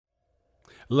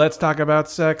Let's talk about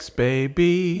sex,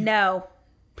 baby. No.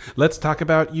 Let's talk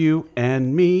about you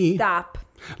and me. Stop.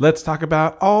 Let's talk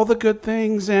about all the good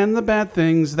things and the bad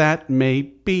things that may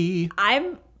be.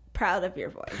 I'm proud of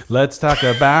your voice. Let's talk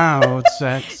about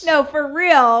sex. No, for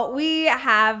real. We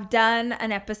have done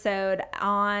an episode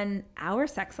on our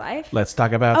sex life. Let's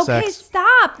talk about sex. Okay,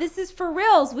 stop. This is for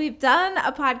reals. We've done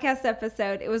a podcast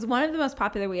episode. It was one of the most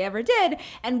popular we ever did.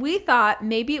 And we thought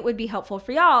maybe it would be helpful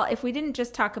for y'all if we didn't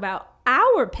just talk about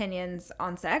our opinions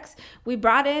on sex. We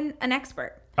brought in an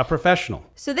expert. A professional.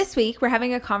 So this week, we're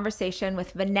having a conversation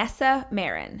with Vanessa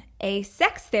Marin, a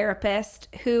sex therapist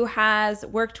who has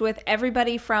worked with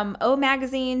everybody from O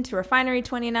Magazine to Refinery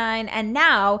 29 and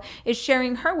now is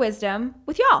sharing her wisdom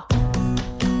with y'all.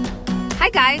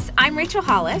 Hi, guys. I'm Rachel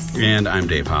Hollis. And I'm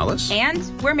Dave Hollis.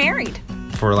 And we're married.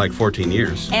 For like 14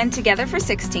 years. And together for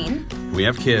 16. We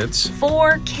have kids.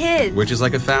 4 kids. Which is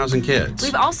like 1,000 kids.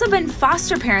 We've also been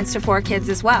foster parents to 4 kids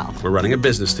as well. We're running a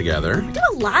business together. We do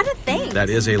a lot of things. That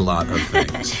is a lot of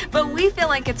things. But we feel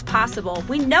like it's possible.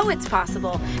 We know it's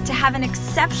possible to have an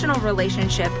exceptional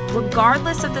relationship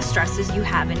regardless of the stresses you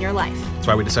have in your life. That's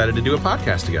why we decided to do a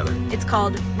podcast together. It's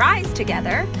called Rise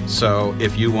Together. So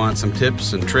if you want some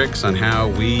tips and tricks on how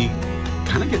we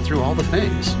kind of get through all the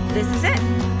things, this is it.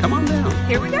 Come on down.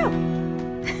 Here we go.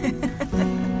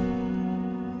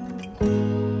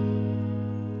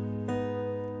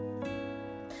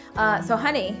 So,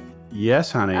 honey.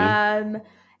 Yes, honey.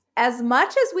 As much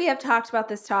as we have talked about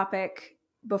this topic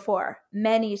before,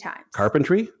 many times.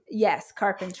 Carpentry? Yes,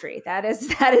 carpentry. That is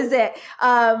it.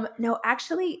 No,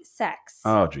 actually, sex.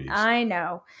 Oh, geez. I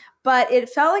know. But it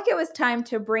felt like it was time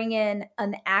to bring in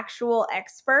an actual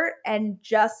expert and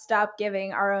just stop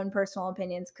giving our own personal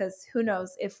opinions, because who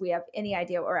knows if we have any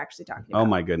idea what we're actually talking about. Oh,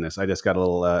 my goodness. I just got a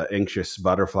little anxious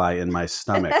butterfly in my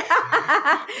stomach.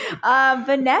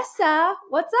 Vanessa,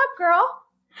 what's up, girl?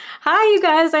 Hi, you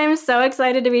guys. I'm so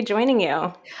excited to be joining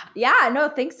you. Yeah, no,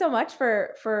 thanks so much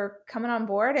for coming on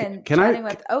board and chatting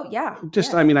with. Oh, yeah.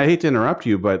 Just, yes. I mean, I hate to interrupt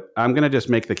you, but I'm going to just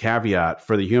make the caveat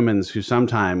for the humans who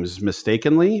sometimes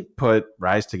mistakenly put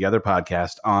Rise Together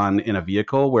podcast on in a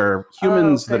vehicle where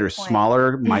humans that are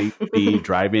smaller might be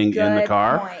driving in the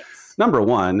car. Point. Number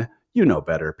one, you know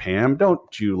better, Pam.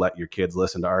 Don't you let your kids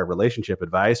listen to our relationship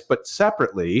advice. But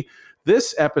separately,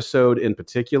 this episode in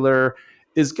particular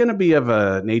is going to be of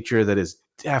a nature that is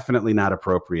definitely not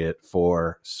appropriate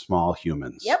for small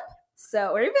humans. Yep. So,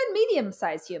 or even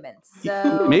medium-sized humans.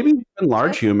 So maybe even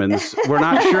large humans. We're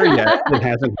not sure yet. It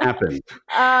hasn't happened.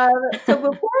 So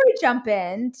before we jump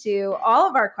into all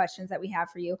of our questions that we have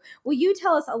for you, will you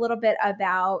tell us a little bit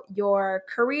about your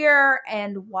career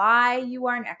and why you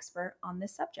are an expert on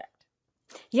this subject?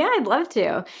 Yeah, I'd love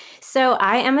to. So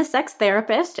I am a sex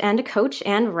therapist and a coach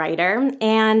and writer.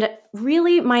 And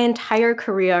really, my entire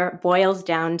career boils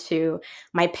down to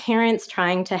my parents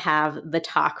trying to have the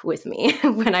talk with me.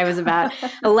 When I was about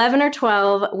 11 or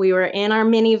 12, we were in our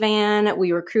minivan.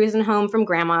 We were cruising home from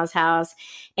grandma's house.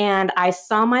 And I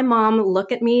saw my mom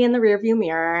look at me in the rearview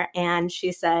mirror. And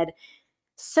she said,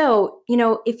 so,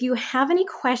 if you have any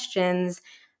questions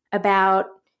about,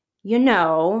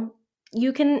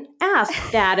 you can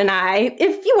ask Dad and I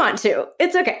if you want to.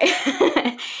 It's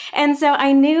okay. And so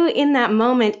I knew in that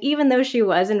moment, even though she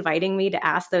was inviting me to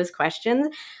ask those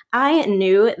questions, I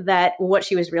knew that what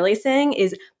she was really saying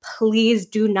is, please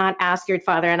do not ask your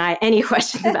father and I any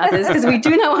questions about this, because we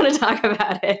do not want to talk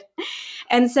about it.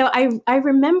 And so I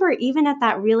remember even at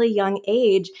that really young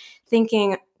age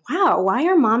thinking, wow, why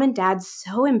are Mom and Dad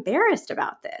so embarrassed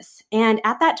about this? And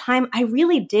at that time, I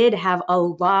really did have a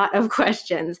lot of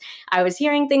questions. I was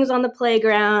hearing things on the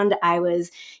playground. I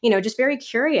was, just very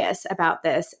curious about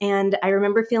this. And I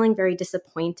remember feeling very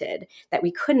disappointed that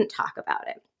we couldn't talk about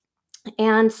it.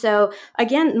 And so,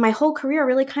 again, my whole career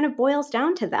really kind of boils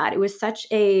down to that. It was such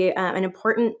an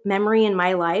important memory in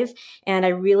my life. And I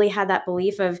really had that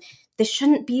belief of, this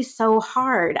shouldn't be so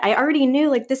hard. I already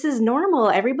knew, this is normal.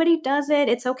 Everybody does it.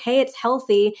 It's okay. It's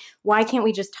healthy. Why can't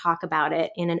we just talk about it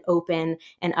in an open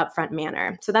and upfront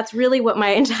manner? So that's really what my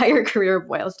entire career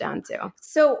boils down to.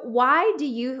 So why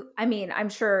do I'm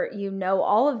sure you know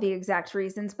all of the exact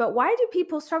reasons, but why do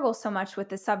people struggle so much with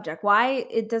this subject? Why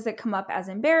does it come up as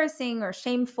embarrassing or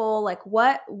shameful?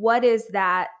 What is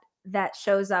that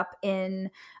shows up in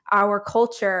our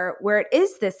culture where it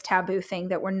is this taboo thing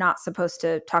that we're not supposed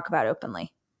to talk about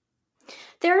openly?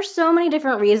 There are so many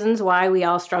different reasons why we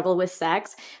all struggle with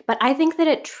sex, but I think that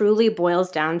it truly boils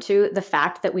down to the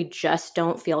fact that we just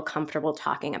don't feel comfortable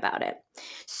talking about it.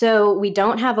 So we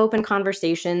don't have open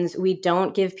conversations, we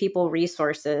don't give people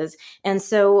resources, and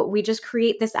so we just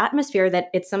create this atmosphere that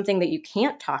it's something that you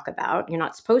can't talk about, you're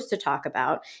not supposed to talk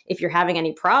about. If you're having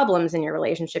any problems in your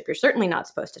relationship, you're certainly not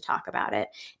supposed to talk about it.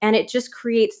 And it just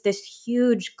creates this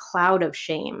huge cloud of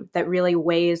shame that really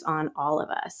weighs on all of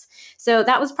us. So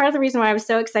that was part of the reason why I was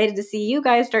so excited to see you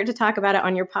guys start to talk about it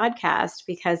on your podcast,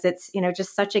 because it's,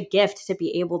 just such a gift to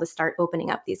be able to start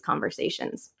opening up these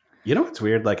conversations. You know, it's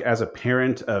weird, like as a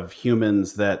parent of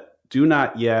humans that do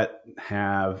not yet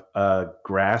have a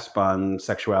grasp on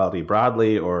sexuality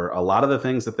broadly, or a lot of the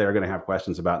things that they're going to have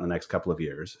questions about in the next couple of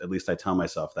years, at least I tell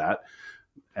myself that.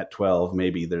 At 12,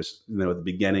 maybe there's, the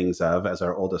beginnings of, as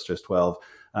our oldest is 12,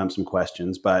 some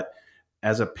questions. But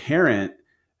as a parent,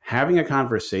 having a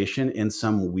conversation in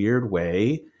some weird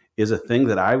way is a thing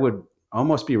that I would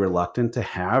almost be reluctant to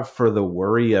have, for the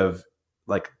worry of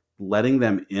like letting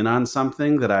them in on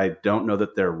something that I don't know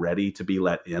that they're ready to be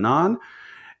let in on.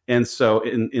 And so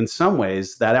in some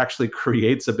ways, that actually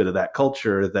creates a bit of that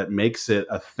culture that makes it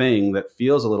a thing that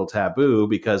feels a little taboo,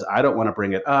 because I don't want to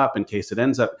bring it up in case it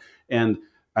ends up. And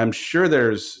I'm sure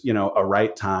there's, a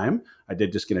right time. I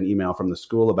did just get an email from the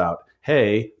school about,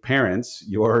 hey, parents,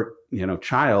 your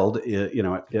child,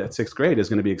 at sixth grade is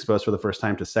going to be exposed for the first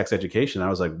time to sex education. I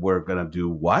was like, we're going to do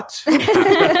what?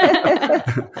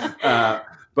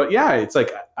 But yeah, it's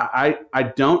like,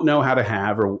 I don't know how to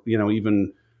have, or,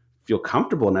 even feel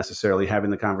comfortable necessarily having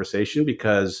the conversation,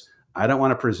 because I don't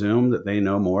want to presume that they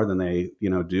know more than they,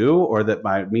 do, or that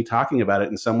by me talking about it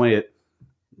in some way, it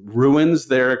ruins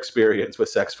their experience with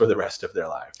sex for the rest of their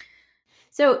life.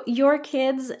 So your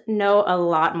kids know a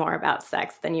lot more about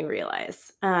sex than you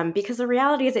realize, because the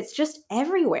reality is it's just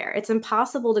everywhere. It's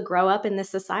impossible to grow up in this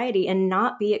society and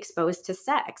not be exposed to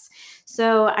sex.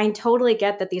 So I totally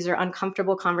get that these are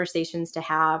uncomfortable conversations to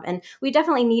have. And we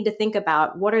definitely need to think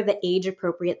about what are the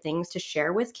age-appropriate things to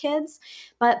share with kids.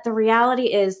 But the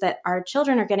reality is that our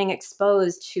children are getting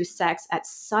exposed to sex at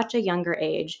such a younger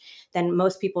age than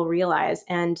most people realize.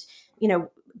 And,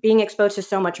 being exposed to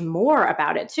so much more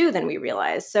about it too than we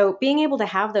realize. So being able to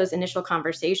have those initial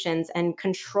conversations and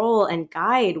control and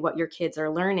guide what your kids are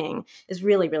learning is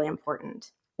really, really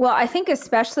important. Well, I think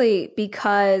especially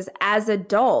because as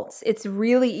adults, it's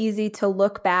really easy to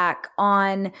look back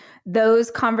on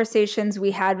those conversations we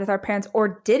had with our parents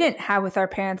or didn't have with our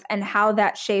parents, and how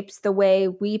that shapes the way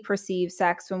we perceive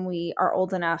sex when we are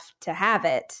old enough to have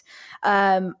it.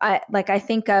 I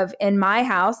think of in my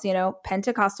house,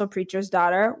 Pentecostal preacher's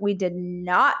daughter, we did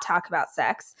not talk about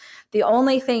sex. The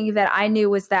only thing that I knew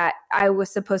was that I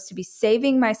was supposed to be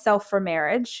saving myself for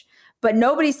marriage. But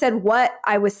nobody said what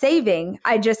I was saving.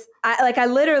 I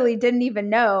literally didn't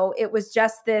even know. It was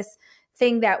just this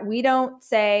thing that we don't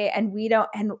say, and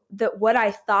what I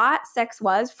thought sex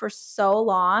was for so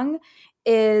long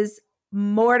is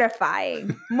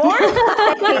mortifying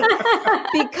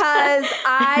because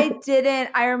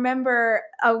I remember,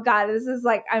 oh God, this is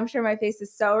like, I'm sure my face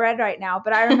is so red right now,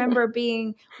 but I remember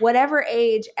being whatever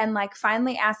age and like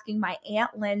finally asking my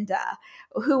Aunt Linda,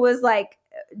 who was like,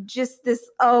 just this,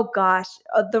 oh gosh,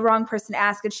 the wrong person to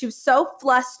ask. And she was so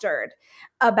flustered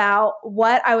about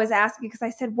what I was asking, because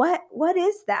I said, what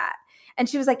is that? And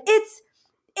she was like, it's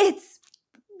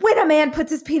when a man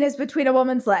puts his penis between a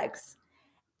woman's legs,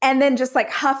 and then just like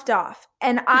huffed off.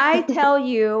 And I tell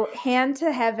you, hand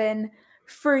to heaven,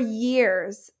 for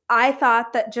years, I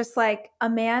thought that just like a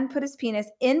man put his penis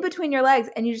in between your legs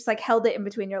and you just like held it in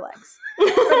between your legs. For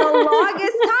the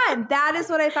longest time, that is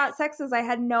what I thought sex was. I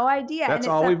had no idea. That's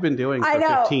all we've been doing for I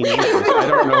know. 15 years. I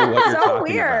don't know what you're so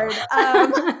talking weird.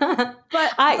 about.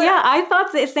 I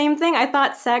thought the same thing. I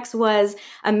thought sex was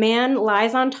a man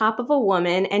lies on top of a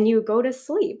woman and you go to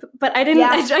sleep. But I didn't. Yeah.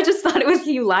 I just thought it was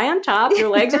you lie on top, your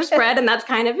legs are spread, and that's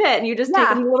kind of it. And you just take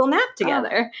a little nap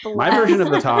together. My version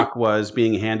of the talk was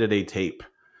being handed a tape.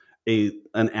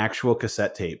 An actual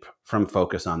cassette tape from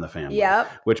Focus on the Family,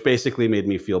 which basically made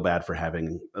me feel bad for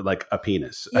having like a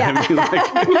penis. Yeah.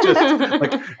 I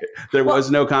mean, there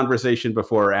was no conversation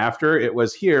before or after. It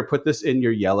was, here, put this in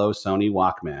your yellow Sony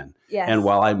Walkman. Yes. And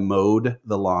while I mowed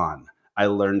the lawn, I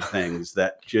learned things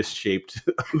that just shaped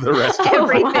the rest of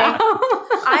everything. Wow.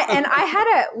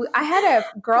 I had a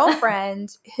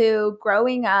girlfriend who,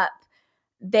 growing up,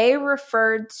 they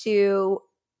referred to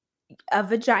a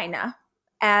vagina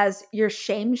as your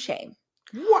shame.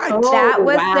 What? That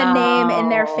was the name in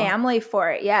their family for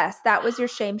it. Yes, that was your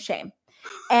shame.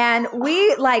 And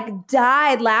we like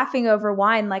died laughing over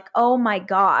wine, like, oh my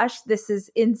gosh, this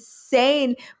is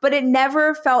insane. But it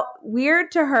never felt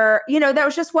weird to her. You know, that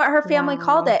was just what her family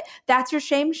called it. That's your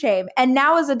shame. And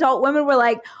now as adult women, we're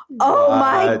like, oh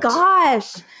my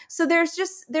gosh. So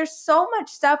there's so much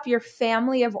stuff your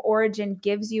family of origin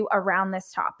gives you around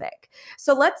this topic.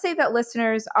 So let's say that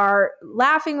listeners are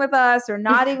laughing with us or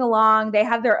nodding along. They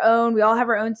have their own, we all have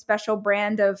our own special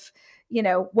brand of, you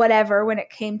know, whatever, when it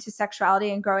came to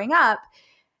sexuality and growing up.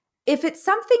 If it's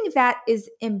something that is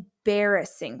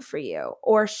embarrassing for you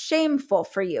or shameful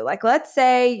for you, like let's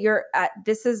say you're,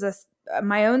 this is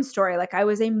my own story. Like I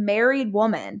was a married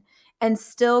woman and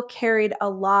still carried a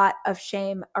lot of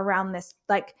shame around this,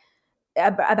 like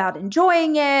about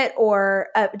enjoying it or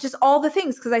just all the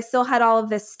things. Cause I still had all of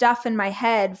this stuff in my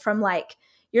head from like,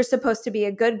 you're supposed to be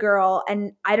a good girl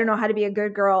and I don't know how to be a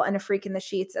good girl and a freak in the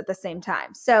sheets at the same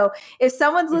time. So if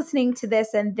someone's listening to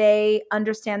this and they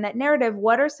understand that narrative,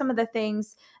 what are some of the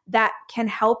things that can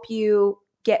help you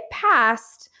get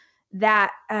past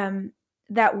that,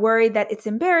 that worry that it's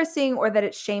embarrassing or that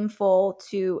it's shameful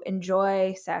to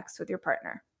enjoy sex with your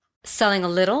partner? Selling a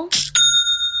little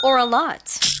or a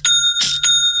lot?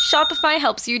 Shopify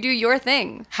helps you do your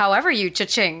thing, however you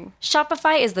cha-ching.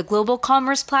 Shopify is the global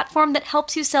commerce platform that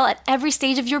helps you sell at every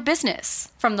stage of your business.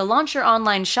 From the launch your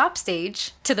online shop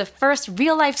stage, to the first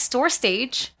real-life store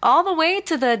stage, all the way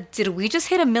to the did we just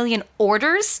hit 1 million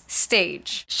orders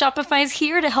stage. Shopify's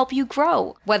here to help you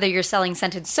grow. Whether you're selling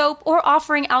scented soap or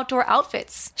offering outdoor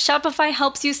outfits, Shopify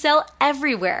helps you sell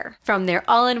everywhere. From their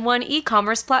all-in-one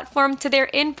e-commerce platform to their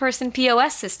in-person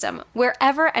POS system,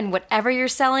 wherever and whatever you're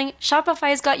selling,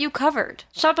 Shopify's got you covered.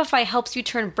 Shopify helps you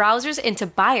turn browsers into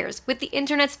buyers with the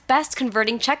internet's best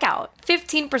converting checkout.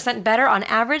 15% better on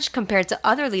average compared to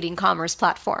other leading commerce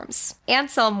platforms. And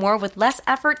sell more with less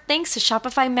effort thanks to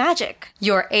Shopify Magic,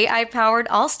 your AI-powered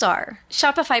all-star.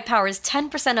 Shopify powers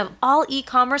 10% of all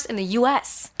e-commerce in the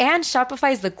US. And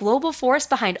Shopify is the global force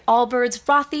behind Allbirds,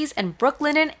 Rothy's, and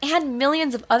Brooklinen, and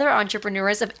millions of other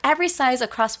entrepreneurs of every size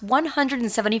across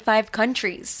 175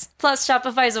 countries. Plus,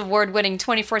 Shopify's award-winning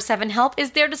 24/7 help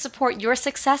is there to support your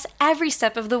success every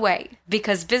step of the way.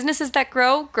 Because businesses that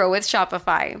grow with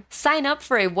Shopify. Sign up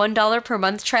for a $1 per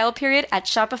month trial period at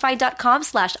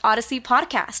shopify.com/Odyssey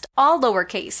Podcast, all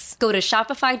lowercase. Go to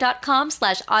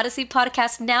shopify.com/Odyssey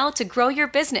Podcast now to grow your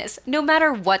business, no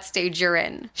matter what stage you're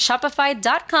in.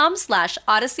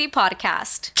 Shopify.com/Odyssey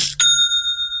Podcast.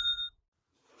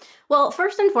 Well,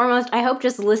 first and foremost, I hope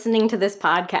just listening to this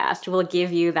podcast will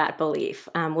give you that belief.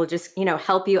 Will just,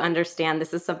 help you understand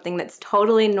this is something that's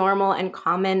totally normal and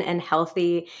common and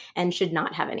healthy and should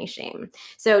not have any shame.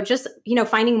 So just,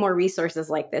 finding more resources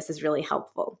like this is really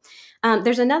helpful.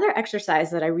 There's another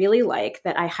exercise that I really like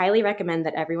that I highly recommend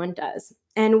that everyone does.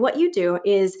 And what you do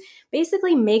is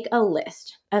basically make a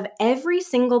list of every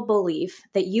single belief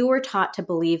that you were taught to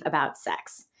believe about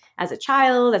sex as a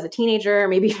child, as a teenager,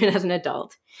 maybe even as an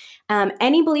adult.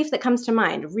 Any belief that comes to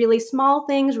mind, really small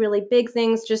things, really big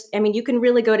things, you can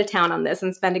really go to town on this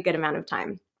and spend a good amount of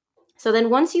time. So then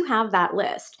once you have that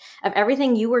list of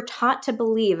everything you were taught to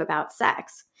believe about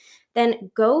sex,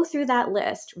 then go through that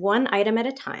list one item at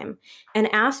a time and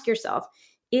ask yourself,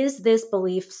 is this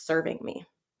belief serving me?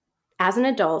 As an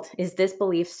adult, is this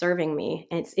belief serving me?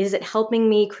 And is it helping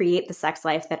me create the sex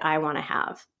life that I want to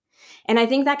have? And I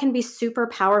think that can be super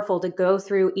powerful to go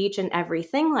through each and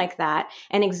everything like that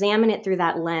and examine it through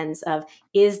that lens of,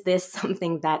 is this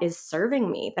something that is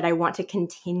serving me that I want to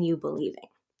continue believing?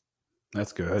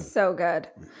 That's good. So good.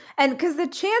 And because the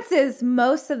chances,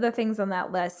 most of the things on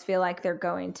that list feel like they're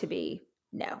going to be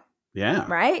no. Yeah.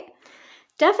 Right?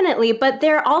 Definitely. But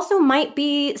there also might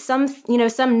be some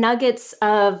nuggets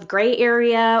of gray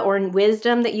area or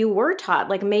wisdom that you were taught.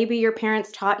 Like maybe your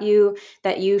parents taught you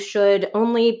that you should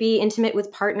only be intimate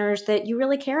with partners that you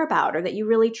really care about or that you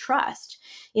really trust.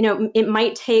 It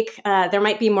might take, there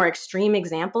might be more extreme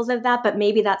examples of that, but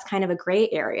maybe that's kind of a gray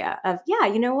area of, yeah,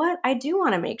 you know what? I do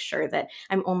want to make sure that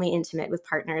I'm only intimate with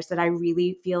partners that I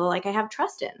really feel like I have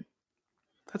trust in.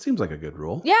 That seems like a good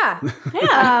rule. Yeah.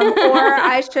 Yeah. Or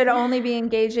I should only be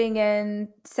engaging in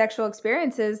sexual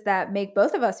experiences that make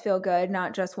both of us feel good,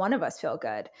 not just one of us feel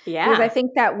good. Yeah. Because I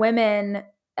think that women,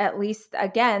 at least,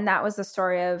 again, that was the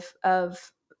story of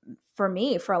for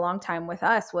me for a long time with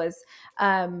us was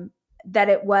that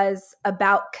it was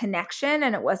about connection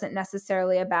and it wasn't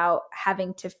necessarily about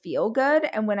having to feel good.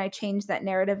 And when I changed that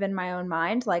narrative in my own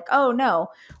mind, like, oh no,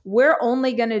 we're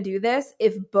only going to do this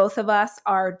if both of us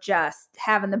are just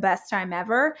having the best time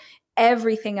ever.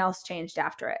 Everything else changed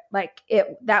after it.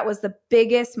 That was the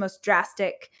biggest, most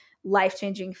drastic,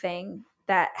 life-changing thing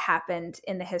that happened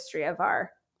in the history of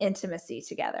our intimacy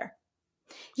together.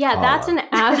 Yeah,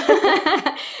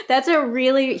 that's a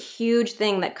really huge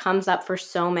thing that comes up for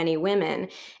so many women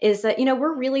is that,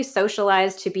 we're really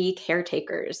socialized to be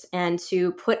caretakers and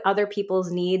to put other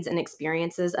people's needs and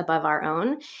experiences above our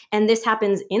own. And this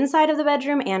happens inside of the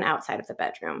bedroom and outside of the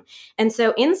bedroom. And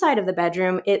so inside of the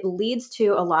bedroom, it leads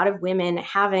to a lot of women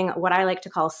having what I like to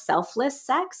call selfless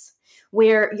sex,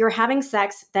 where you're having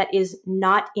sex that is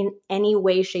not in any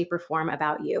way, shape, or form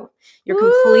about you. You're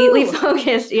completely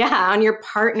focused, on your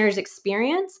partner's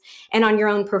experience and on your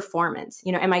own performance.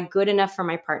 Am I good enough for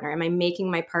my partner? Am I making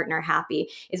my partner happy?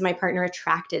 Is my partner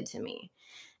attracted to me?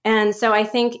 And so I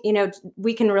think,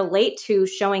 we can relate to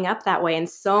showing up that way in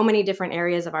so many different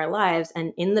areas of our lives,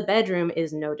 and in the bedroom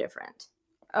is no different.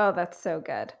 Oh, that's so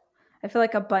good. I feel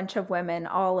like a bunch of women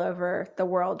all over the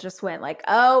world just went like,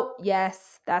 oh,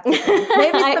 yes, that's a thing.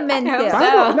 Maybe some men too.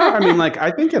 No, I mean, I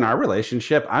think in our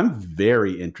relationship, I'm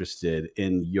very interested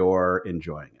in your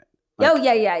enjoying it. Yeah.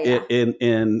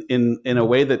 In a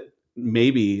way that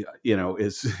maybe,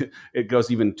 is it goes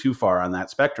even too far on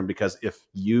that spectrum, because if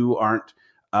you aren't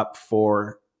up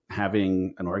for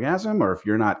having an orgasm, or if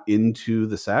you're not into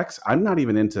the sex, I'm not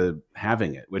even into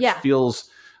having it, which feels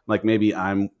like maybe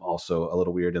I'm also a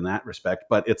little weird in that respect,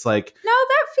 but it's like, no,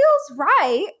 that feels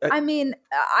right. I mean,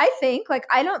 I think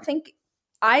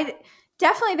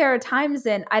definitely there are times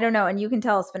I don't know, and you can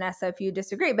tell us, Vanessa, if you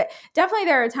disagree, but definitely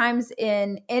there are times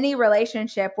in any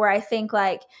relationship where I think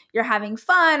like you're having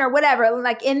fun or whatever,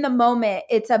 like in the moment,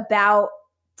 it's about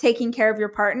taking care of your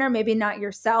partner, maybe not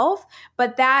yourself,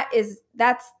 but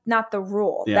that's not the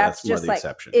rule. Yeah, that's just like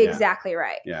exception. Exactly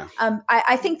right. Yeah.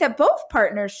 I think that both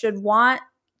partners should want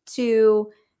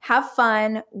to have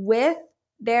fun with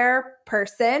their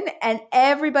person, and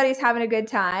everybody's having a good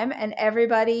time and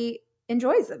everybody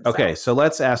enjoys themselves. Okay, so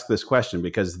let's ask this question,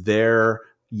 because there,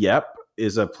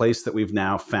 is a place that we've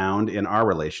now found in our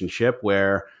relationship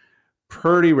where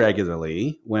pretty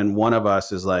regularly when one of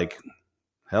us is like,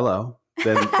 hello,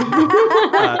 then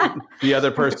the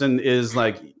other person is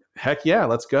like, heck yeah,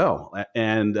 let's go.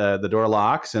 And the door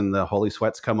locks and the holy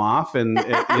sweats come off. And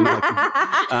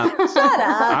Shut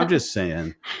up. I'm just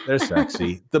saying, they're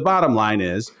sexy. The bottom line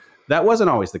is that wasn't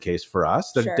always the case for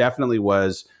us. There definitely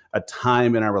was a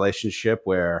time in our relationship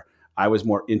where I was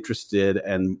more interested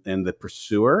in the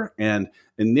pursuer, and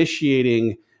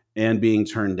initiating and being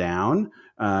turned down,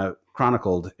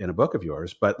 chronicled in a book of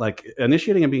yours. But like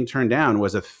initiating and being turned down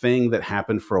was a thing that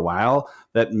happened for a while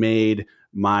that made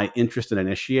my interest in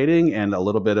initiating and a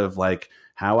little bit of like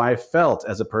how I felt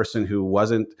as a person who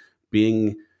wasn't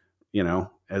being,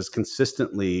 as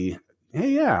consistently, hey,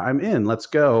 yeah, I'm in, let's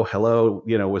go, hello,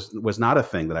 was not a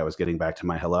thing that I was getting back to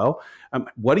my hello.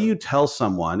 What do you tell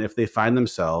someone if they find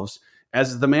themselves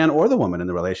as the man or the woman in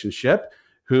the relationship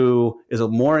who is a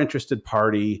more interested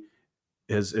party,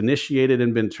 is initiated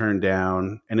and been turned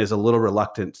down, and is a little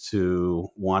reluctant to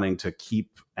wanting to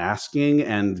keep asking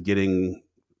and getting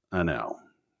a no?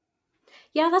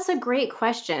 Yeah, that's a great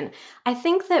question. I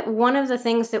think that one of the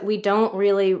things that we don't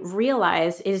really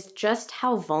realize is just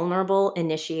how vulnerable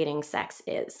initiating sex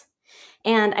is.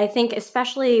 And I think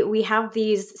especially we have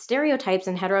these stereotypes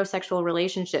in heterosexual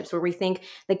relationships where we think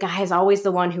the guy is always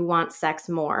the one who wants sex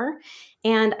more.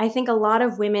 And I think a lot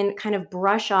of women kind of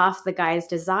brush off the guy's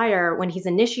desire when he's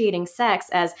initiating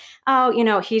sex as,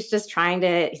 oh, he's just trying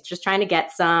to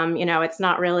get some, it's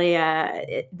not really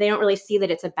they don't really see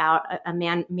that it's about a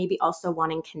man maybe also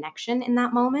wanting connection in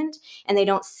that moment. And they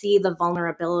don't see the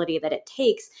vulnerability that it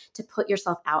takes to put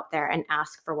yourself out there and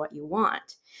ask for what you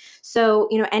want. So,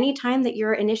 anytime that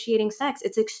you're initiating sex,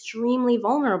 it's extremely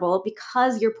vulnerable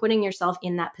because you're putting yourself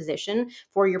in that position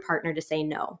for your partner to say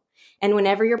no. And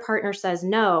whenever your partner says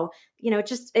no,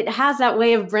 it has that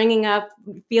way of bringing up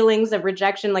feelings of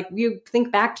rejection. Like you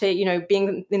think back to,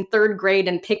 being in third grade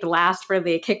and picked last for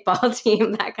the kickball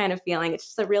team, that kind of feeling. It's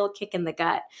just a real kick in the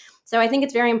gut. So I think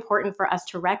it's very important for us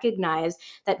to recognize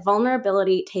that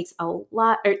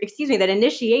that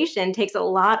initiation takes a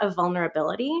lot of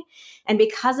vulnerability. And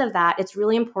because of that, it's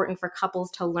really important for couples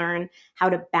to learn how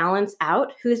to balance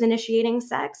out who's initiating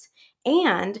sex.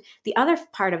 And the other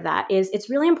part of that is it's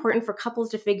really important for couples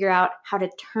to figure out how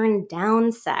to turn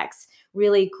down sex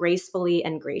really gracefully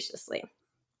and graciously.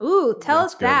 Ooh, tell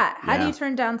us that. How do you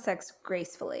turn down sex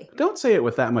gracefully? Don't say it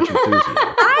with that much enthusiasm.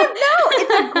 I know.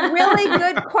 It's a really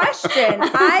good question.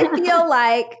 I feel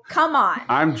like, come on.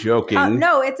 I'm joking.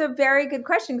 No, it's a very good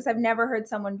question because I've never heard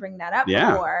someone bring that up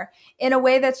before in a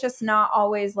way that's just not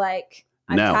always like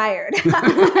I'm No. tired.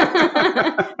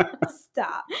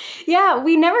 Stop. Yeah,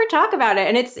 we never talk about it.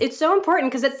 And it's so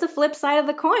important because it's the flip side of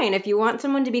the coin. If you want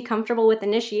someone to be comfortable with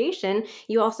initiation,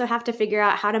 you also have to figure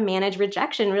out how to manage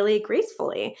rejection really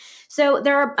gracefully. So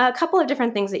there are a couple of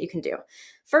different things that you can do.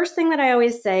 First thing that I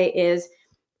always say is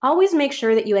always make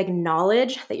sure that you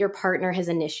acknowledge that your partner has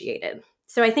initiated.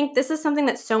 So I think this is something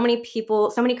that so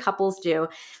many couples do.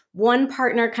 One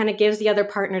partner kind of gives the other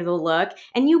partner the look,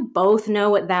 and you both know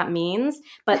what that means,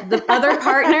 but the other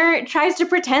partner tries to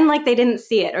pretend like they didn't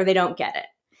see it or they don't get it.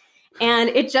 And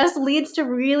it just leads to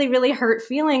really, really hurt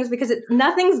feelings because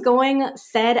nothing's going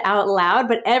said out loud,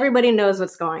 but everybody knows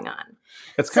what's going on.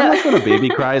 It's kind of like when a baby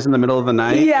cries in the middle of the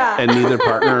night and neither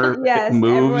partner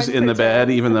moves in the bed,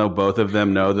 even though both of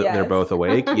them know that they're both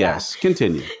awake. Yes,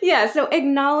 continue. Yeah, so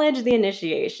acknowledge the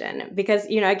initiation because,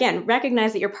 again,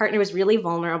 recognize that your partner was really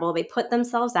vulnerable. They put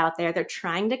themselves out there. They're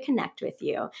trying to connect with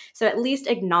you. So at least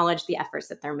acknowledge the efforts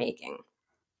that they're making.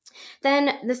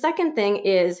 Then the second thing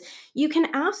is you can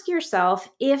ask yourself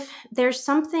if there's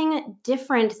something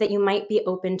different that you might be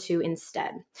open to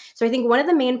instead. So I think one of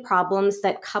the main problems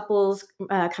that couples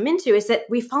come into is that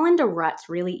we fall into ruts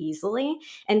really easily.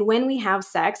 And when we have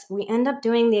sex, we end up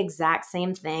doing the exact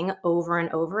same thing over and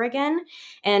over again.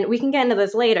 And we can get into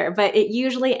this later, but it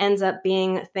usually ends up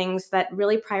being things that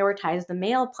really prioritize the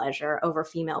male pleasure over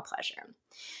female pleasure.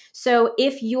 So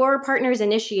if your partner is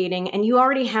initiating and you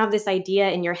already have this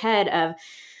idea in your head of,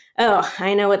 oh,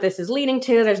 I know what this is leading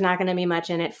to, there's not going to be much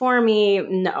in it for me.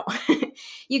 No,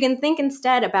 you can think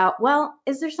instead about, well,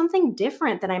 is there something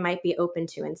different that I might be open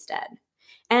to instead?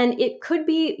 And it could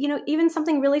be, even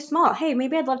something really small. Hey,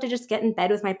 maybe I'd love to just get in bed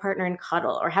with my partner and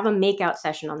cuddle or have a makeout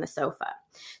session on the sofa.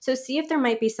 So see if there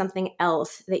might be something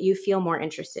else that you feel more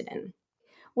interested in.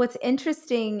 What's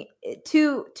interesting,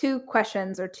 two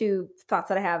questions or two thoughts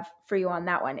that I have for you on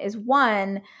that one is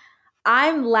one,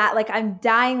 I'm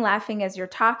dying laughing as you're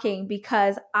talking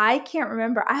because I can't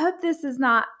remember. I hope this is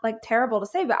not terrible to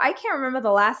say, but I can't remember the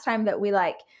last time that we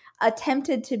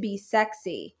attempted to be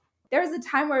sexy. There was a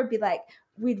time where it'd be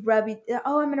we'd rub you,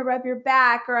 oh, I'm going to rub your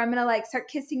back or I'm going to start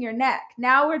kissing your neck.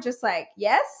 Now we're just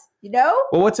yes.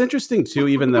 Well, what's interesting too,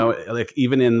 even though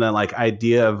even in the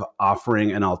idea of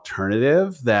offering an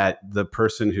alternative that the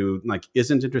person who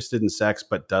isn't interested in sex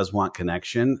but does want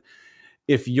connection,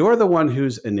 if you're the one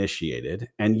who's initiated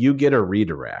and you get a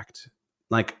redirect,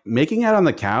 making out on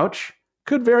the couch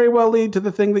could very well lead to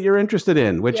the thing that you're interested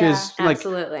in, which is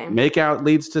absolutely. Make out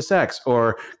leads to sex,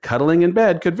 or cuddling in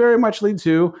bed could very much lead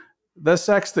to the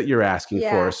sex that you're asking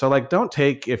for. So don't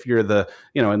take, if you're the,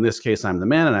 in this case, I'm the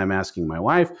man and I'm asking my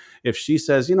wife, if she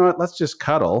says, you know what, let's just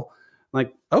cuddle.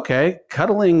 Okay,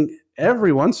 cuddling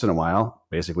every once in a while,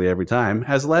 basically every time,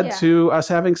 has led to us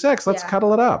having sex. Let's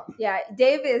cuddle it up. Yeah.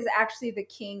 Dave is actually the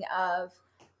king of,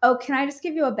 oh, can I just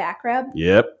give you a back rub?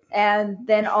 Yep. And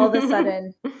then all of a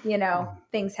sudden,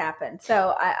 things happen.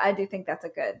 So I do think that's a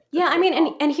good. Yeah, I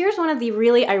mean, and here's one of the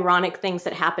really ironic things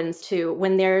that happens too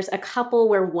when there's a couple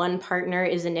where one partner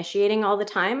is initiating all the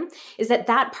time, is that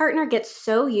partner gets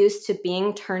so used to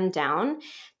being turned down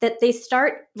that they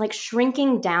start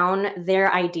shrinking down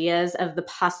their ideas of the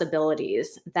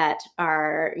possibilities that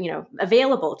are,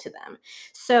 available to them.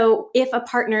 So if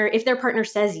their partner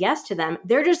says yes to them,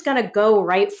 they're just going to go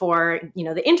right for,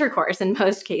 the intercourse in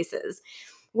most cases.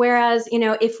 Whereas,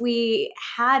 if we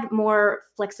had more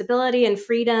flexibility and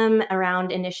freedom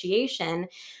around initiation,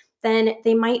 then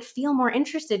they might feel more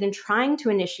interested in trying to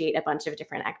initiate a bunch of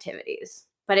different activities.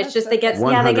 But it's just, they get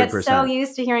so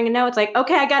used to hearing a no. It's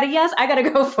okay, I got a yes, I got to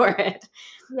go for it.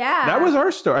 Yeah. That was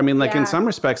our story. I mean, in some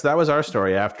respects, that was our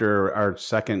story. After our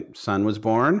second son was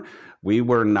born, we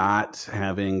were not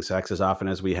having sex as often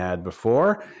as we had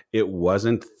before. It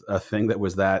wasn't a thing that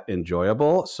was that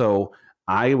enjoyable. So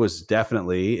I was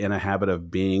definitely in a habit of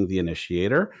being the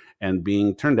initiator and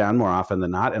being turned down more often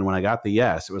than not. And when I got the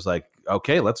yes, it was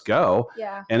okay, let's go.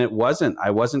 Yeah. And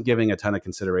I wasn't giving a ton of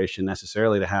consideration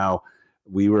necessarily to how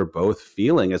we were both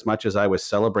feeling as much as I was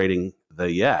celebrating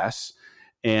the yes.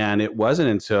 And it wasn't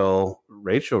until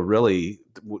Rachel really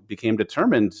became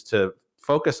determined to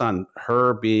focus on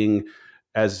her being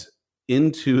as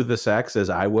into the sex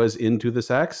as I was into the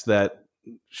sex that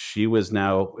she was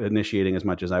now initiating as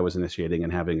much as I was initiating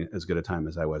and having as good a time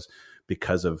as I was,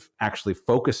 because of actually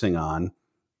focusing on,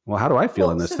 well, how do I feel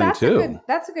in this thing too?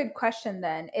 That's a good question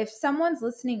then. If someone's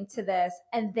listening to this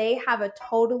and they have a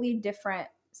totally different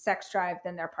sex drive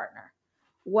than their partner,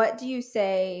 what do you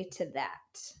say to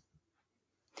that?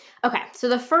 Okay, so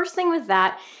the first thing with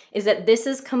that is that this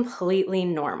is completely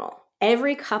normal.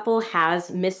 every couple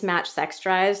has mismatched sex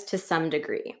drives to some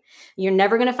degree. You're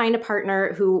never going to find a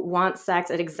partner who wants sex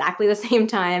at exactly the same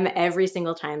time every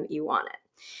single time you want it.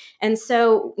 And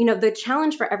so, the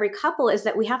challenge for every couple is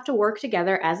that we have to work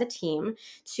together as a team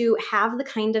to have the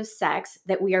kind of sex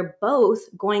that we are both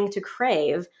going to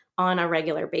crave on a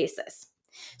regular basis.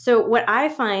 So what I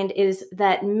find is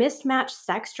that mismatched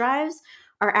sex drives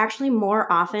are actually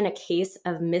more often a case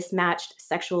of mismatched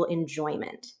sexual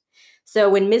enjoyment. So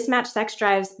when mismatched sex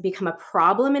drives become a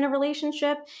problem in a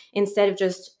relationship, instead of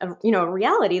just a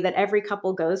reality that every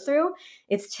couple goes through,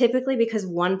 it's typically because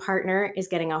one partner is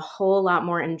getting a whole lot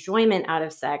more enjoyment out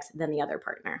of sex than the other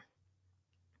partner.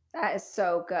 That is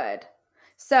so good.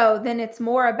 So then it's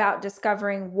more about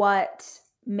discovering what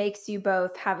makes you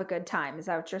both have a good time. Is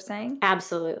that what you're saying?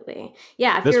 Absolutely.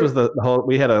 Yeah. This was the whole,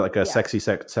 we had a sexy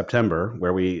September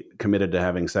where we committed to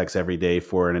having sex every day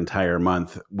for an entire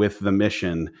month with the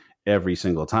mission every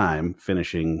single time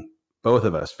both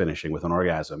of us finishing with an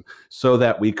orgasm, so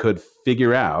that we could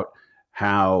figure out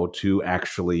how to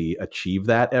actually achieve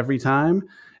that every time.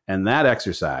 And that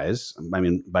exercise, I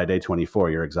mean, by day 24,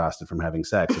 you're exhausted from having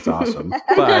sex. It's awesome.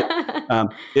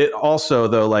 But it also,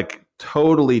 though, like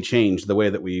totally changed the way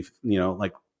that we've,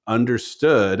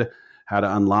 understood how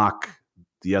to unlock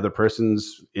the other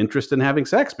person's interest in having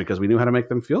sex, because we knew how to make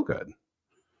them feel good.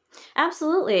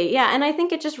 Absolutely. Yeah. And I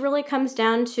think it just really comes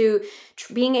down to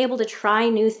being able to try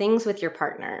new things with your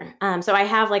partner. So I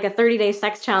have like a 30-day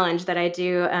sex challenge that I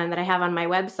do that I have on my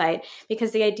website,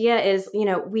 because the idea is,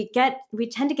 we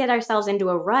tend to get ourselves into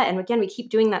a rut. And again, we keep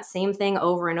doing that same thing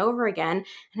over and over again.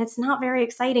 And it's not very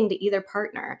exciting to either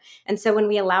partner. And so when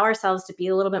we allow ourselves to be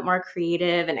a little bit more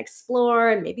creative and explore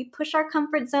and maybe push our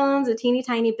comfort zones a teeny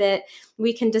tiny bit,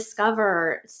 we can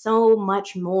discover so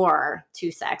much more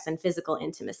to sex and physical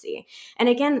intimacy. And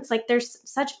again, it's like there's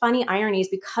such funny ironies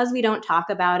because we don't talk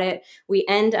about it. We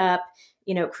end up,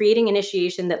 creating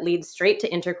initiation that leads straight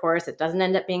to intercourse. It doesn't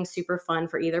end up being super fun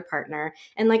for either partner.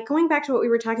 And like going back to what we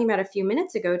were talking about a few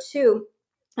minutes ago too,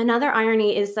 another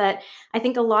irony is that I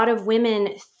think a lot of women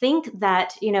think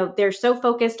that, they're so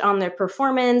focused on their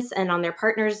performance and on their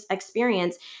partner's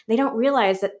experience, they don't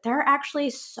realize that there are actually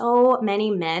so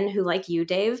many men who, like you,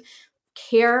 Dave,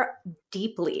 care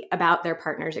deeply about their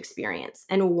partner's experience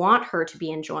and want her to be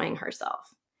enjoying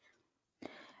herself.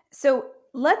 So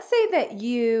let's say that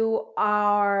you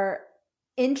are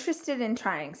interested in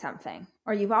trying something,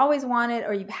 or you've always wanted,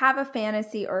 or you have a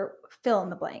fantasy, or fill in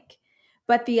the blank.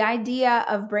 But the idea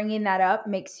of bringing that up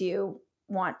makes you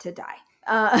want to die.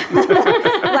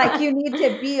 Like you need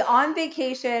to be on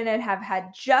vacation and have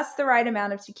had just the right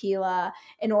amount of tequila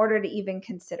in order to even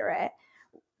consider it.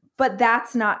 But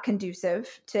that's not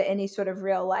conducive to any sort of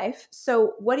real life.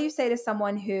 So what do you say to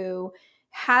someone who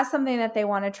has something that they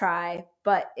want to try,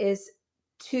 but is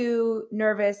too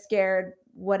nervous, scared,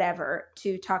 whatever,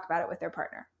 to talk about it with their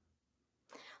partner?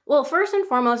 Well, first and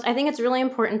foremost, I think it's really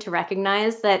important to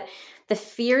recognize that the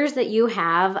fears that you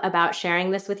have about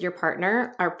sharing this with your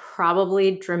partner are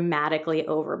probably dramatically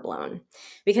overblown,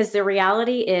 because the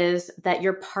reality is that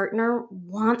your partner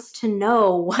wants to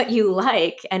know what you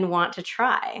like and want to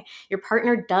try. Your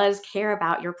partner does care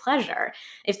about your pleasure.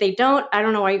 If they don't, I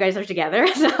don't know why you guys are together.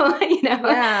 So,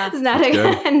 it's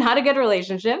not a good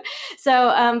relationship.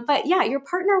 So, but yeah, your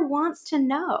partner wants to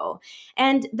know.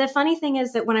 And the funny thing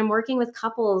is that when I'm working with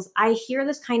couples, I hear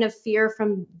this kind of fear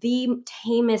from the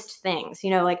tamest things,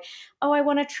 like, oh, I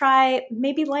want to try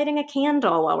maybe lighting a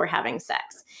candle while we're having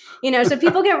sex. So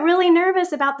people get really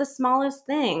nervous about the smallest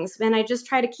things. And I just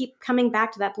try to keep coming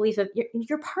back to that belief of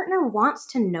your partner wants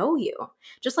to know you.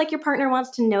 Just like your partner wants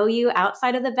to know you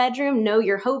outside of the bedroom, know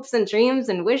your hopes and dreams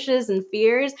and wishes and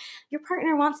fears, your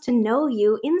partner wants to know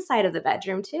you inside of the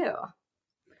bedroom too.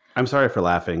 I'm sorry for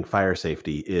laughing. Fire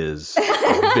safety is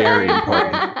very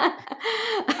important.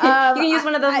 You can use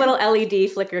one of those little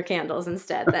LED flicker candles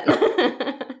instead then.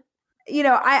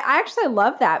 I actually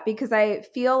love that, because I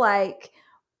feel like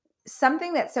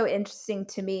something that's so interesting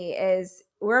to me is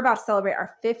we're about to celebrate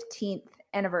our 15th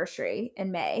anniversary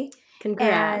in May.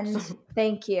 Congrats. And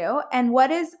thank you. And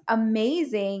what is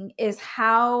amazing is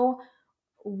how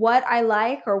what I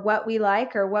like, or what we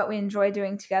like, or what we enjoy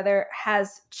doing together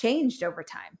has changed over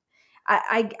time.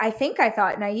 I think I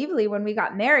thought naively when we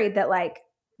got married that like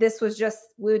this was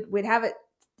just, we'd have it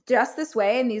just this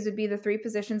way, and these would be the three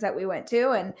positions that we went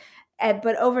to.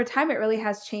 But over time, it really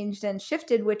has changed and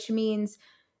shifted, which means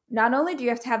not only do you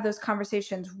have to have those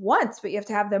conversations once, but you have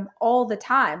to have them all the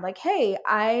time. Like, hey,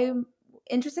 I'm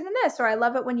interested in this, or I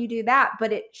love it when you do that,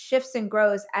 but it shifts and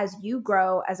grows as you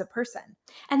grow as a person.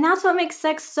 And that's what makes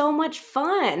sex so much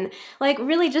fun. Like,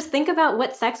 really just think about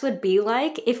what sex would be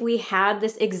like if we had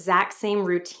this exact same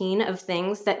routine of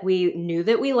things that we knew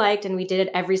that we liked and we did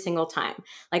it every single time.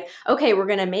 Like, okay, we're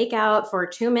going to make out for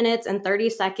 2 minutes and 30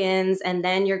 seconds, and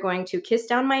then you're going to kiss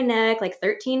down my neck, like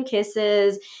 13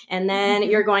 kisses, and then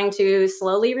you're going to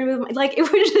slowly remove like, it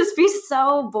would just be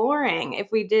so boring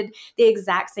if we did the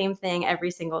exact same thing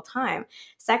every single time.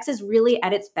 Sex is really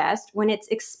at its best when it's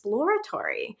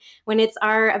exploratory, when it's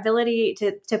our ability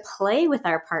to play with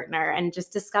our partner and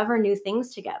just discover new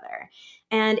things together.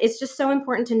 And it's just so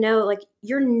important to know, like,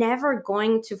 you're never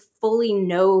going to fully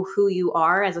know who you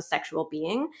are as a sexual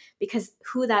being, because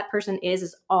who that person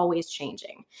is always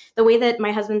changing. The way that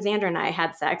my husband Xander and I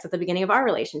had sex at the beginning of our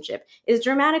relationship is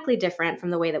dramatically different from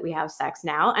the way that we have sex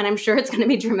now. And I'm sure it's going to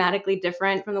be dramatically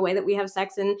different from the way that we have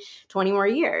sex in 20 more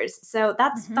years. So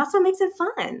that's what makes it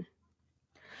fun.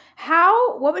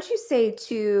 What would you say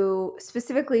to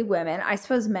specifically women? I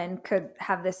suppose men could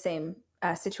have the same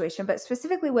situation, but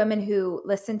specifically women who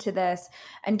listen to this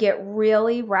and get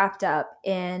really wrapped up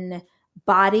in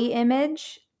body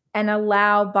image and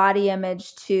allow body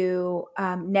image to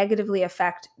negatively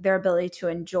affect their ability to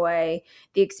enjoy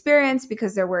the experience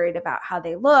because they're worried about how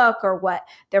they look or what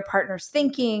their partner's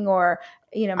thinking, or,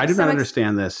 you know, I do not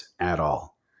understand this at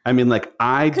all. I mean, like,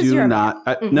 I do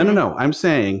not. No. I'm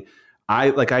saying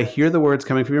I hear the words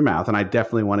coming from your mouth, and I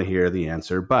definitely want to hear the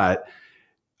answer, but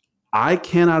I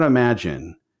cannot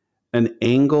imagine an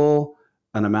angle,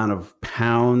 an amount of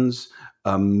pounds,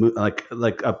 like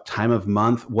a time of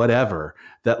month, whatever,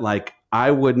 that like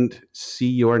I wouldn't see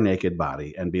your naked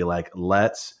body and be like,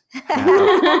 let's have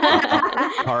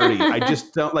a party. I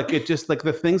just don't like it. Just like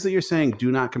the things that you're saying do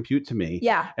not compute to me.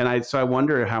 Yeah. And I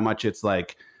wonder how much it's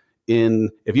like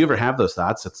if you ever have those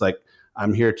thoughts, it's like,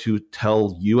 I'm here to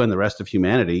tell you and the rest of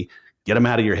humanity, get them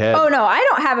out of your head. Oh no, I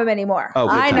don't have them anymore. Oh,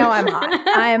 I know I'm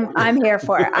hot. I'm here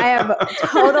for it. I have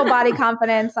total body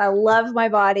confidence. I love my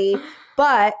body.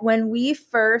 But when we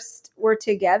first were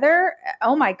together,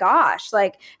 oh my gosh,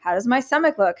 like, how does my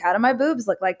stomach look? How do my boobs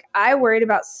look? Like, I worried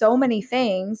about so many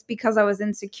things because I was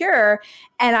insecure,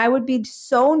 and I would be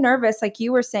so nervous, like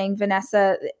you were saying,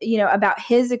 Vanessa, you know, about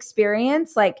his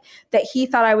experience, like that he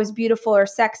thought I was beautiful or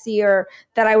sexy, or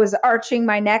that I was arching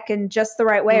my neck in just the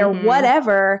right way, or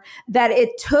whatever, that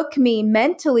it took me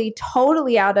mentally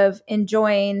totally out of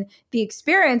enjoying the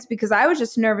experience because I was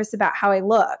just nervous about how I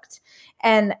looked.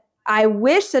 And I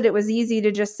wish that it was easy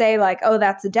to just say like, oh,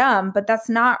 that's dumb, but that's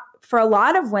not. For a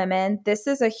lot of women, this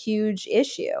is a huge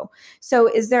issue.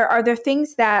 So are there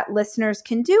things that listeners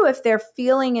can do if they're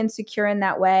feeling insecure in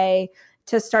that way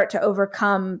to start to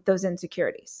overcome those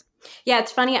insecurities? Yeah,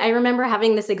 it's funny. I remember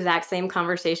having this exact same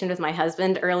conversation with my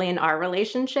husband early in our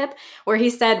relationship, where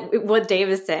he said what Dave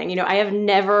is saying. You know, I have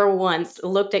never once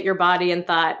looked at your body and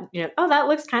thought, you know, oh, that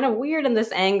looks kind of weird in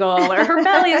this angle, or her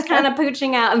belly is kind of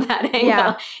pooching out in that angle.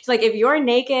 Yeah. It's like, if you're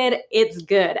naked, it's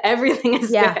good. Everything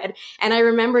is good. And I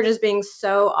remember just being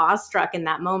so awestruck in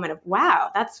that moment of,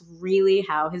 wow, that's really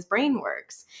how his brain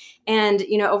works. And,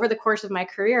 you know, over the course of my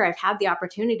career, I've had the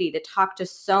opportunity to talk to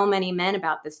so many men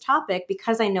about this topic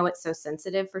because I know it's so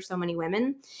sensitive for so many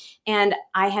women. And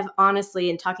I have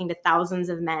honestly, in talking to thousands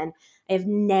of men, I've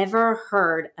never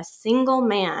heard a single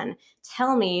man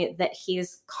tell me that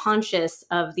he's conscious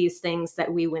of these things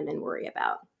that we women worry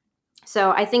about.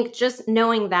 So I think just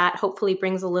knowing that hopefully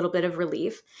brings a little bit of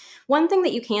relief. One thing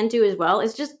that you can do as well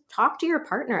is just talk to your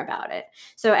partner about it.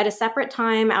 So at a separate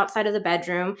time outside of the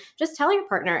bedroom, just tell your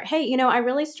partner, hey, you know, I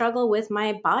really struggle with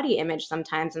my body image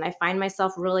sometimes, and I find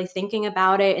myself really thinking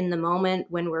about it in the moment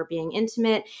when we're being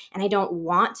intimate, and I don't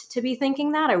want to be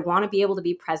thinking that. I want to be able to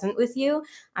be present with you.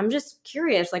 I'm just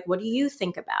curious, like, what do you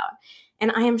think about?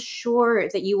 And I am sure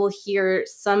that you will hear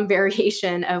some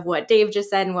variation of what Dave just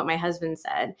said and what my husband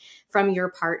said from your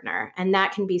partner. And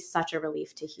that can be such a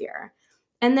relief to hear.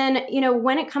 And then, you know,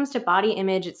 when it comes to body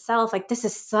image itself, like, this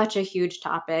is such a huge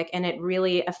topic, and it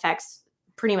really affects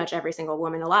pretty much every single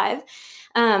woman alive.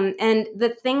 And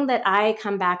the thing that I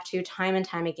come back to time and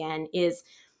time again is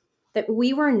that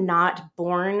we were not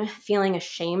born feeling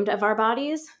ashamed of our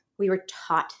bodies. We were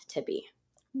taught to be.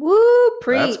 Woo,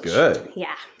 preach. That's good.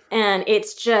 Yeah. And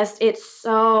it's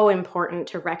so important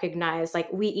to recognize,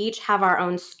 like, we each have our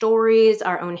own stories,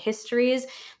 our own histories,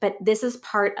 but this is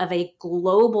part of a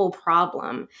global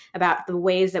problem about the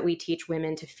ways that we teach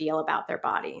women to feel about their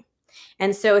body.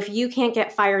 And so if you can't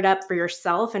get fired up for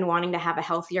yourself and wanting to have a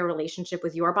healthier relationship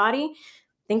with your body,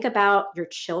 Think about your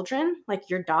children, like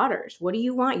your daughters. What do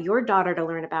you want your daughter to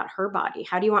learn about her body?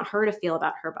 How do you want her to feel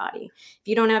about her body? If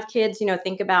you don't have kids,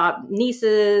 think about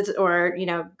nieces or,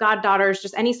 goddaughters,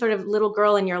 just any sort of little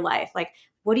girl in your life. Like,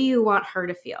 what do you want her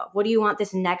to feel? What do you want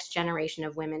this next generation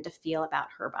of women to feel about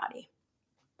her body?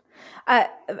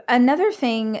 Another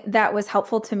thing that was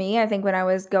helpful to me, I think, when I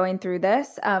was going through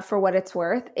this, for what it's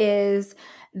worth, is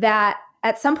that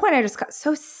at some point I just got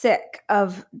so sick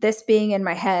of this being in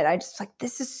my head. I just like,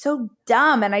 this is so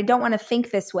dumb and I don't want to think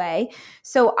this way.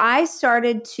 So I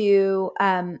started to,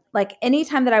 like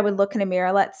anytime that I would look in a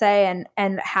mirror, let's say,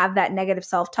 and have that negative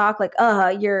self-talk, like,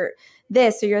 you're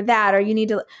this or you're that, or you need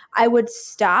to, I would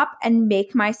stop and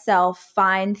make myself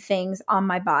find things on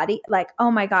my body. Like,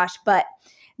 oh my gosh, but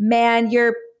man,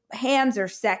 your hands are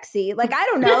sexy. Like, I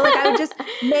don't know. Like, I would just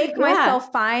make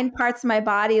myself find parts of my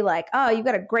body like, oh, you've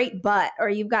got a great butt, or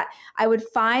I would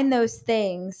find those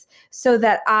things so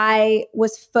that I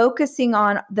was focusing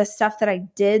on the stuff that I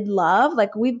did love.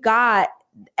 Like,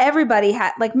 everybody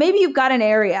had, like, maybe you've got an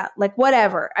area, like,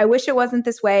 whatever. I wish it wasn't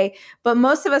this way. But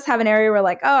most of us have an area where,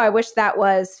 like, oh, I wish that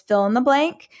was fill in the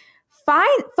blank.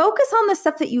 Focus on the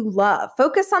stuff that you love.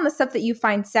 Focus on the stuff that you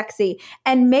find sexy.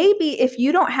 And maybe if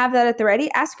you don't have that at the ready,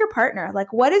 ask your partner,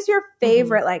 like, what is your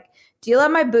favorite? Like, do you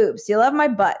love my boobs? Do you love my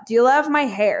butt? Do you love my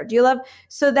hair?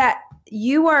 So that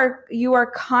you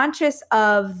are conscious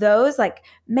of those, like,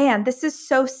 man, this is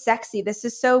so sexy. This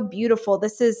is so beautiful.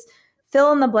 This is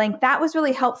fill in the blank. That was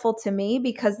really helpful to me,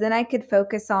 because then I could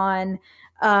focus on,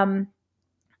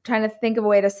 trying to think of a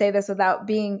way to say this without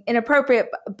being inappropriate,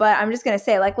 but I'm just going to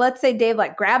say, like, let's say Dave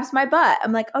like grabs my butt.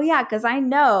 I'm like, oh yeah, because I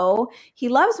know he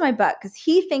loves my butt because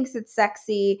he thinks it's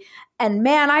sexy, and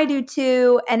man, I do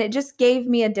too. And it just gave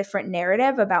me a different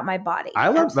narrative about my body. I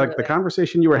love like the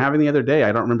conversation you were having the other day.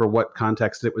 I don't remember what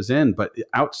context it was in, but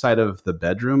outside of the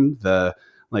bedroom,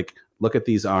 look at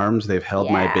these arms, they've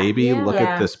held my baby. Yeah. Look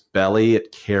at this belly,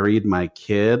 it carried my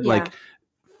kid. Yeah. Like,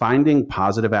 finding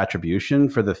positive attribution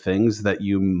for the things that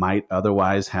you might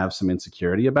otherwise have some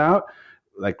insecurity about.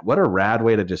 Like, what a rad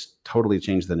way to just totally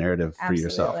change the narrative for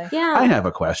yourself. Yeah. I have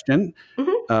a question.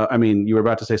 Mm-hmm. You were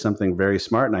about to say something very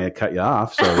smart and I cut you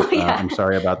off. So I'm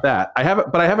sorry about that. I have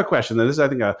a question. This is, I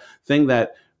think, a thing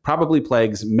that probably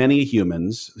plagues many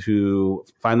humans who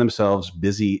find themselves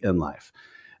busy in life.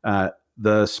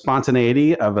 The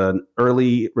spontaneity of an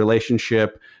early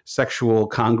relationship, sexual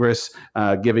congress,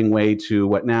 giving way to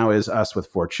what now is us with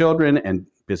 4 children and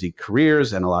busy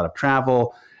careers and a lot of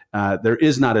travel. There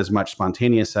is not as much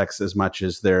spontaneous sex as much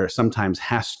as there sometimes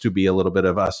has to be a little bit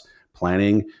of us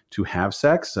planning to have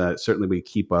sex. Certainly we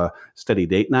keep a steady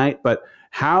date night, but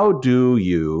how do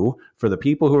you, for the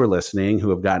people who are listening,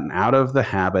 who have gotten out of the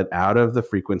habit, out of the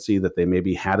frequency that they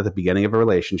maybe had at the beginning of a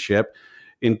relationship,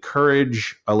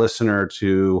 encourage a listener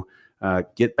to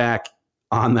get back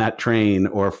on that train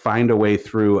or find a way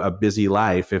through a busy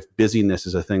life if busyness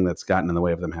is a thing that's gotten in the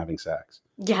way of them having sex?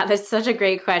 Yeah, that's such a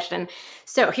great question.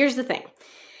 So here's the thing.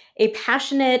 A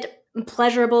passionate,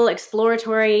 pleasurable,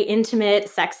 exploratory, intimate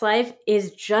sex life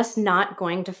is just not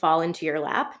going to fall into your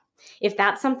lap. If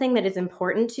that's something that is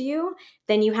important to you,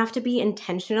 then you have to be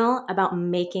intentional about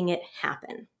making it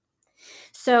happen.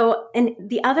 So, and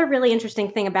the other really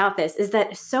interesting thing about this is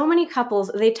that so many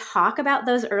couples, they talk about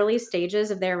those early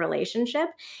stages of their relationship,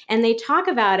 and they talk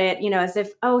about it, as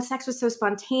if, oh, sex was so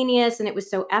spontaneous and it was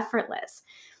so effortless.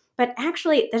 But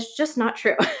actually, that's just not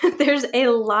true. There's a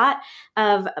lot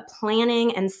of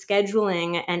planning and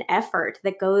scheduling and effort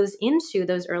that goes into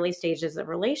those early stages of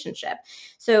relationship.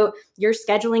 So you're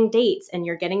scheduling dates and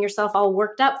you're getting yourself all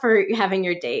worked up for having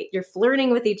your date. You're flirting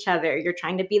with each other. You're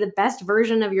trying to be the best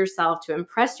version of yourself to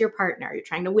impress your partner. You're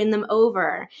trying to win them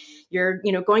over. You're,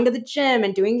 going to the gym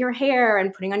and doing your hair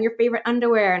and putting on your favorite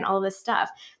underwear and all of this stuff.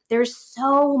 There's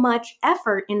so much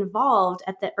effort involved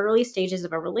at the early stages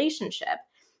of a relationship.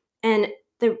 And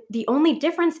the only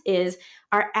difference is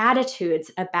our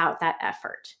attitudes about that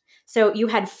effort. So you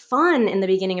had fun in the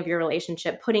beginning of your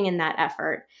relationship putting in that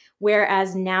effort,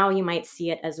 whereas now you might see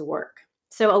it as work.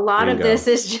 So a lot of this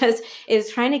is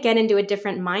trying to get into a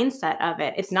different mindset of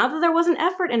it. It's not that there wasn't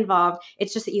effort involved.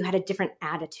 It's just that you had a different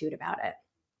attitude about it.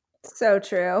 So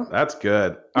true. That's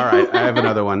good. All right. I have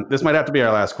another one. This might have to be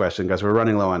our last question because we're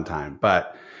running low on time.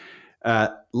 But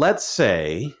let's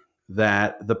say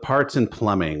that the parts in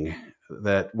plumbing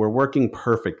that were working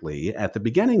perfectly at the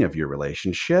beginning of your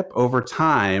relationship over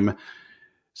time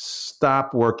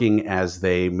stop working as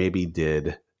they maybe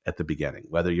did at the beginning.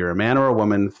 Whether you're a man or a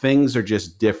woman, things are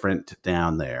just different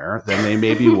down there than they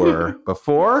maybe were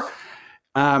before.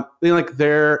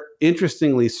 They're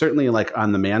interestingly, certainly like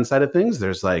on the man side of things,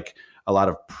 there's like a lot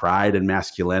of pride and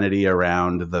masculinity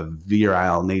around the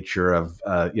virile nature of,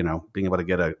 being able to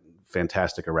get a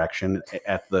fantastic erection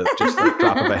at the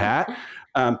drop of a hat.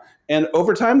 And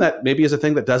over time, that maybe is a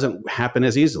thing that doesn't happen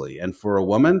as easily. And for a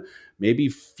woman, maybe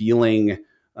feeling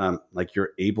like you're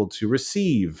able to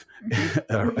receive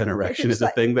an erection is a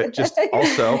thing that just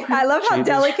also I love how changes.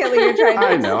 delicately you're trying to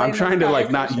I know. I'm explain trying to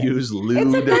this not conversation. use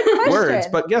lewd words,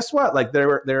 but guess what? Like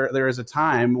there is a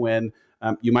time when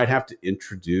you might have to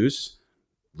introduce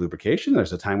lubrication.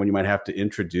 There's a time when you might have to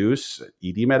introduce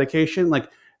ED medication. Like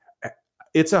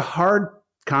it's a hard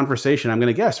conversation, I'm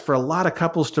going to guess, for a lot of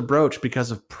couples to broach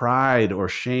because of pride or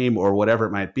shame or whatever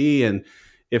it might be. And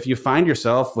if you find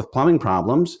yourself with plumbing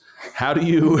problems, how do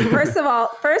you... First of all,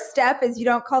 first step is you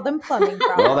don't call them plumbing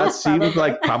problems. Well, that seems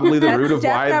like probably the root of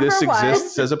step why this number one.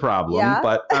 exists as a problem. Yeah.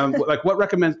 But like what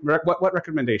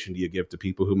recommendation do you give to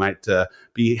people who might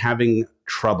be having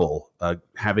trouble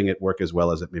having it work as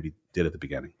well as it maybe did at the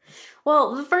beginning?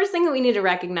 Well, the first thing that we need to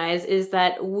recognize is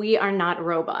that we are not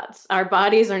robots. Our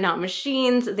bodies are not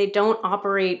machines. They don't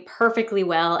operate perfectly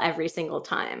well every single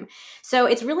time. So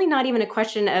it's really not even a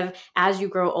question of as you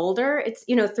grow older. It's,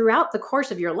 throughout the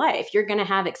course of your life, you're going to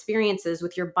have experiences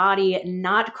with your body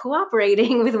not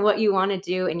cooperating with what you want to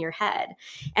do in your head.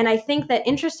 And I think that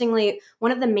interestingly,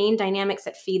 one of the main dynamics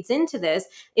that feeds into this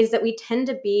is that we tend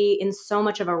to be in so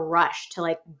much of a rush to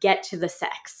get to the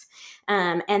sex.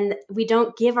 And we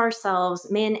don't give ourselves,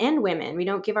 men and women, we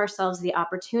don't give ourselves the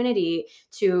opportunity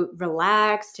to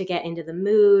relax, to get into the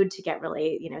mood, to get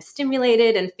really,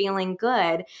 stimulated and feeling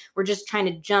good. We're just trying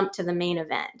to jump to the main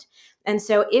event. And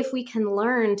so if we can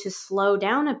learn to slow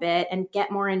down a bit and get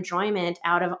more enjoyment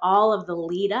out of all of the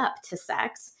lead up to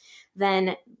sex,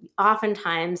 then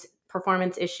oftentimes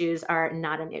performance issues are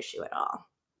not an issue at all.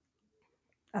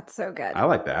 That's so good. I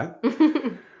like that.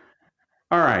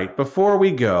 All right. Before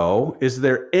we go, is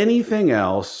there anything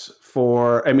else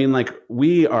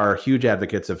we are huge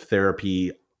advocates of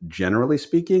therapy, generally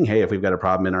speaking. Hey, if we've got a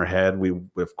problem in our head, we,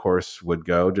 of course, would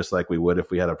go just like we would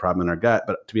if we had a problem in our gut.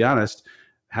 But to be honest,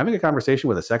 having a conversation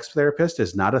with a sex therapist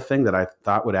is not a thing that I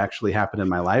thought would actually happen in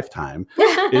my lifetime.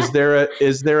 Is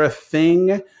there a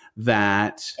thing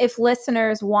that if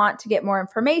listeners want to get more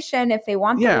information, if they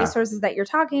want the resources that you're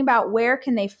talking about, where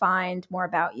can they find more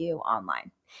about you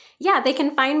online? Yeah, they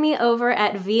can find me over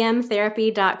at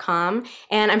vmtherapy.com.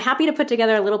 And I'm happy to put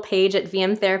together a little page at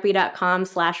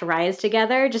vmtherapy.com/rise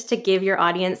together just to give your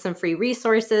audience some free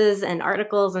resources and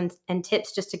articles and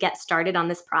tips just to get started on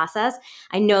this process.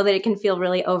 I know that it can feel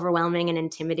really overwhelming and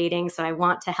intimidating, so I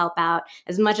want to help out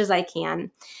as much as I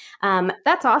can.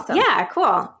 That's awesome. Yeah,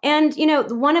 cool. And,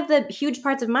 one of the huge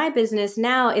parts of my business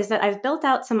now is that I've built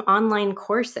out some online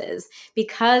courses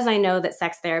because I know that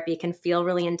sex therapy can feel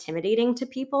really intimidating to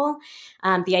people.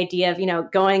 The idea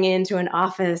of, going into an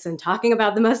office and talking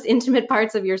about the most intimate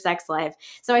parts of your sex life.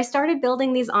 So I started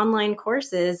building these online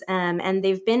courses and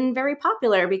they've been very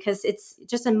popular because it's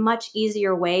just a much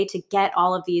easier way to get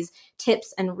all of these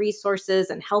tips and resources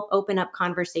and help open up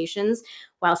conversations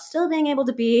while still being able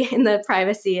to be in the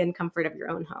privacy and comfort of your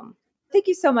own home. Thank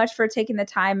you so much for taking the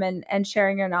time and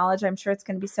sharing your knowledge. I'm sure it's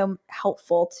going to be so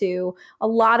helpful to a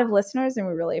lot of listeners, and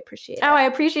we really appreciate it. Oh, I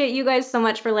appreciate you guys so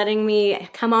much for letting me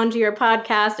come onto your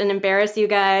podcast and embarrass you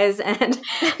guys. And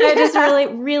I just really,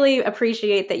 really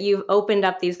appreciate that you've opened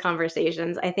up these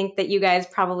conversations. I think that you guys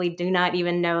probably do not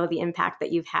even know the impact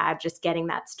that you've had just getting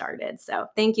that started. So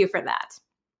thank you for that.